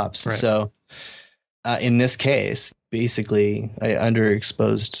 whole stops. Right. So in this case, basically I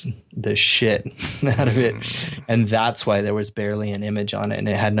underexposed the shit out of it. And that's why there was barely an image on it. And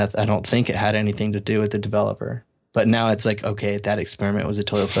it had nothing, I don't think it had anything to do with the developer, but now it's like, okay, that experiment was a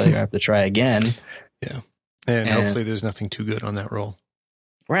total failure. I have to try again. Yeah. And hopefully there's nothing too good on that roll.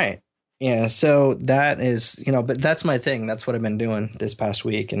 Right. Yeah. So that is, but that's my thing. That's what I've been doing this past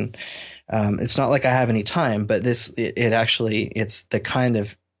week. And it's not like I have any time, but this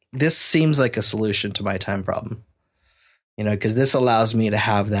seems like a solution to my time problem, because this allows me to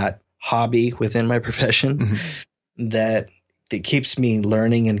have that hobby within my profession that keeps me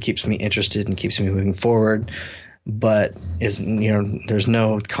learning and keeps me interested and keeps me moving forward, but there's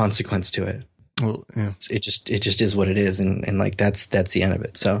no consequence to it. Well, yeah. It just is what it is, and like that's the end of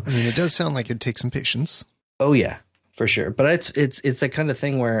it. So I mean, it does sound like it'd take some patience. Oh yeah, for sure. But it's the kind of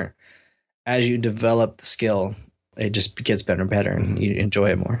thing where as you develop the skill, it just gets better and better, and you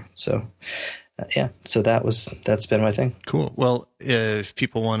enjoy it more. So yeah, so that's been my thing. Cool. Well, if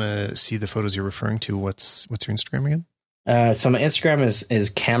people want to see the photos you're referring to, what's your Instagram again? So my Instagram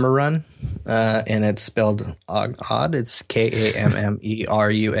is Kammerun, and it's spelled odd. It's KAMMERUN.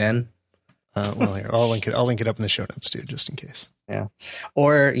 Well, here, I'll link it up in the show notes too, just in case. Yeah.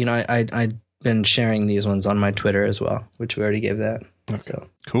 Or, I've been sharing these ones on my Twitter as well, which we already gave that. Okay. So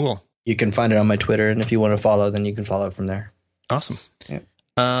Cool. you can find it on my Twitter, and if you want to follow, then you can follow it from there. Awesome. Yeah.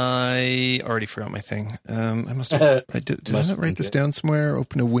 I already forgot my thing. I must have. Did I not write this down somewhere?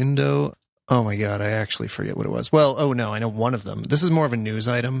 Open a window. Oh my God, I actually forget what it was. Well, oh no, I know one of them. This is more of a news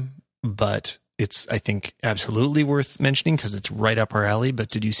item, but it's, I think, absolutely worth mentioning because it's right up our alley. But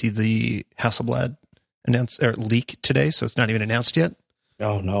did you see the Hasselblad leak today? So it's not even announced yet.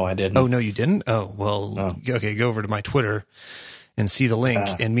 Oh no, I didn't. Oh no, you didn't? Oh well. Okay, go over to my Twitter and see the link.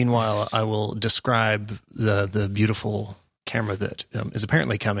 And meanwhile, I will describe the beautiful camera that is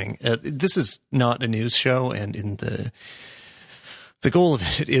apparently coming. This is not a news show, and in the goal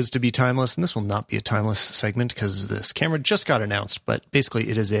of it is to be timeless, and this will not be a timeless segment because this camera just got announced. But basically,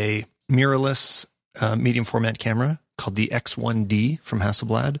 it is a mirrorless medium format camera called the X1D from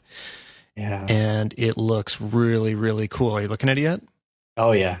Hasselblad. Yeah, and it looks really, really cool. Are you looking at it yet?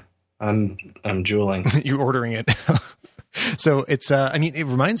 Oh yeah, I'm drooling. You're ordering it. So it's, it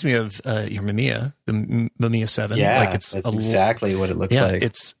reminds me of your Mamiya, the Mamiya 7. Yeah, like that's exactly what it looks like.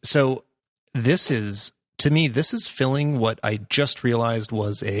 To me, this is filling what I just realized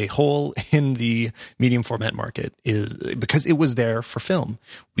was a hole in the medium format market, is because it was there for film.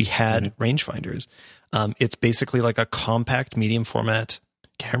 We had rangefinders. It's basically like a compact medium format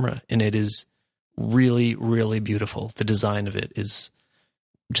camera, and it is really, really beautiful. The design of it is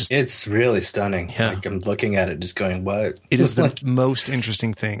it's really stunning. Yeah. Like I'm looking at it just going, what? It is the most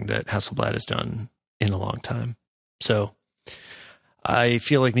interesting thing that Hasselblad has done in a long time. So I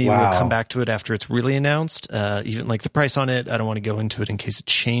feel like maybe we'll come back to it after it's really announced. Even like the price on it, I don't want to go into it in case it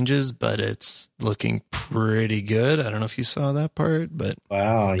changes, but it's looking pretty good. I don't know if you saw that part, but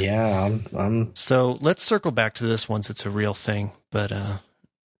wow, yeah. So let's circle back to this once it's a real thing. But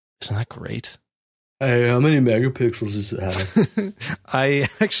isn't that great? Hey, how many megapixels does it have? I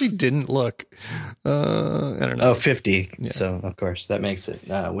actually didn't look. I don't know. Oh, 50. Yeah. So of course that makes it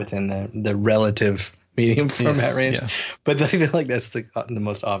within the relative medium format range. Yeah. But I feel like that's the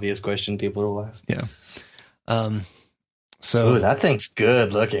most obvious question people will ask. Yeah. So that thing's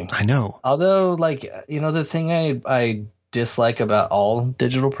good looking. I know. Although, the thing I dislike about all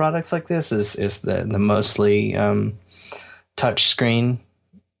digital products like this is the mostly touch screen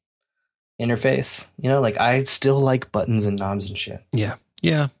interface. I still like buttons and knobs and shit. Yeah.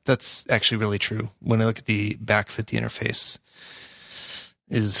 Yeah, that's actually really true. When I look at the back of it, the interface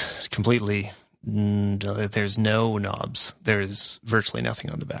is completely, there's no knobs. There's virtually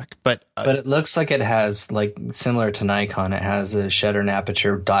nothing on the back. But it looks like it has, similar to Nikon, it has a shutter and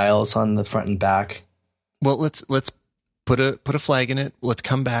aperture dials on the front and back. Well, let's put a flag in it. Let's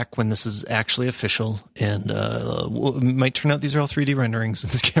come back when this is actually official, and it might turn out these are all 3D renderings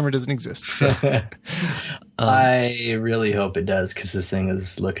and this camera doesn't exist. So. I really hope it does, because this thing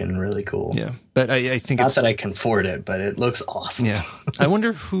is looking really cool. Yeah, but I think not that I can afford it, but it looks awesome. Yeah, I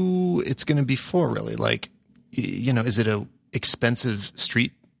wonder who it's going to be for. Really, is it a expensive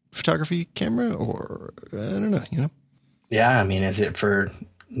street photography camera, or I don't know. Yeah, is it for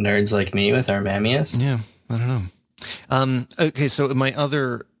nerds like me with our Mamiyas? Yeah, I don't know. Okay, so my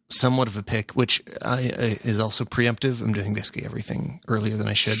other somewhat of a pick, which is also preemptive. I'm doing basically everything earlier than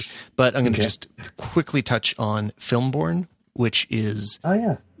I should, but I'm going to just quickly touch on Filmborn, which is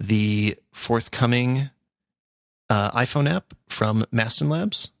the forthcoming iPhone app from Maston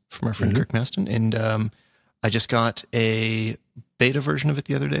Labs, from our friend Kirk Maston. And I just got a beta version of it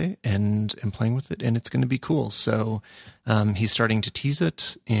the other day and am playing with it, and it's going to be cool. So he's starting to tease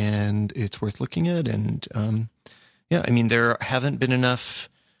it, and it's worth looking at. And there haven't been enough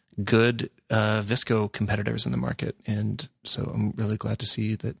good VSCO competitors in the market, and so I'm really glad to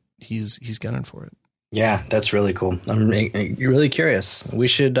see that he's gunning for it. Yeah, that's really cool. I'm really curious. We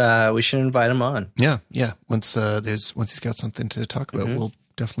should invite him on. Yeah. Once he's got something to talk about, we'll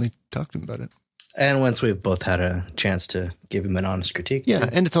definitely talk to him about it. And once we've both had a chance to give him an honest critique. Yeah,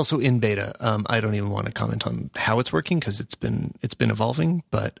 and it's also in beta. I don't even want to comment on how it's working because it's been evolving,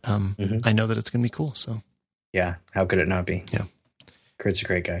 but I know that it's going to be cool. So yeah, how could it not be? Yeah, Kurt's a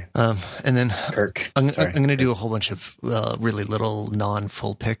great guy. And then Kirk. I'm going to do a whole bunch of really little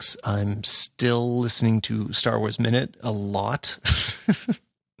non-full picks. I'm still listening to Star Wars Minute a lot.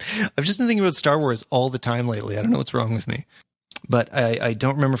 I've just been thinking about Star Wars all the time lately. I don't know what's wrong with me. But I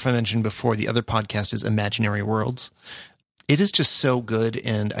don't remember if I mentioned before, the other podcast is Imaginary Worlds. It is just so good,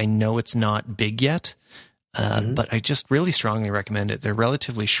 and I know it's not big yet, but I just really strongly recommend it. They're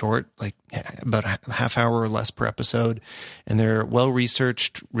relatively short, like about a half hour or less per episode, and they're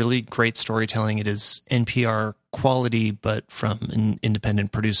well-researched, really great storytelling. It is NPR quality, but from an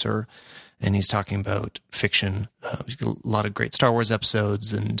independent producer, and he's talking about fiction. We've got a lot of great Star Wars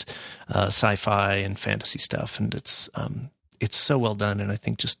episodes and sci-fi and fantasy stuff, and it's so well done, and I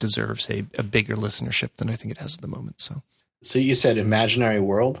think just deserves a bigger listenership than I think it has at the moment. So you said Imaginary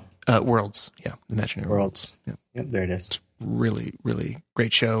World? Worlds, yeah, Imaginary Worlds. Yeah. Yep, there it is. It's really, really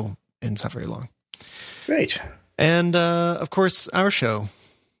great show, and it's not very long. Great. And of course, our show.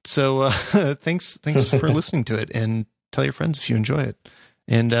 So thanks for listening to it, and tell your friends if you enjoy it.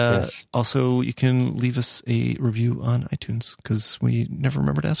 And Yes. also, you can leave us a review on iTunes, because we never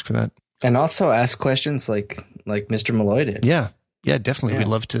remember to ask for that. And also ask questions like Mr. Malloy did. Yeah, definitely. Yeah. We'd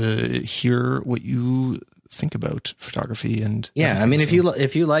love to hear what you think about photography and Yeah, I mean, if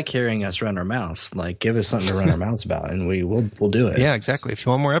you like hearing us run our mouths, like give us something to run our mouths about, and we'll do it. Yeah, exactly. If you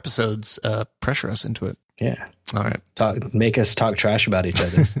want more episodes, pressure us into it. Yeah. All right. Make us talk trash about each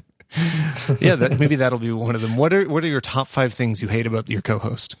other. Yeah, maybe that'll be one of them. What are your top 5 things you hate about your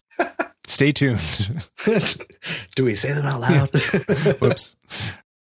co-host? Stay tuned. Do we say them out loud? Whoops.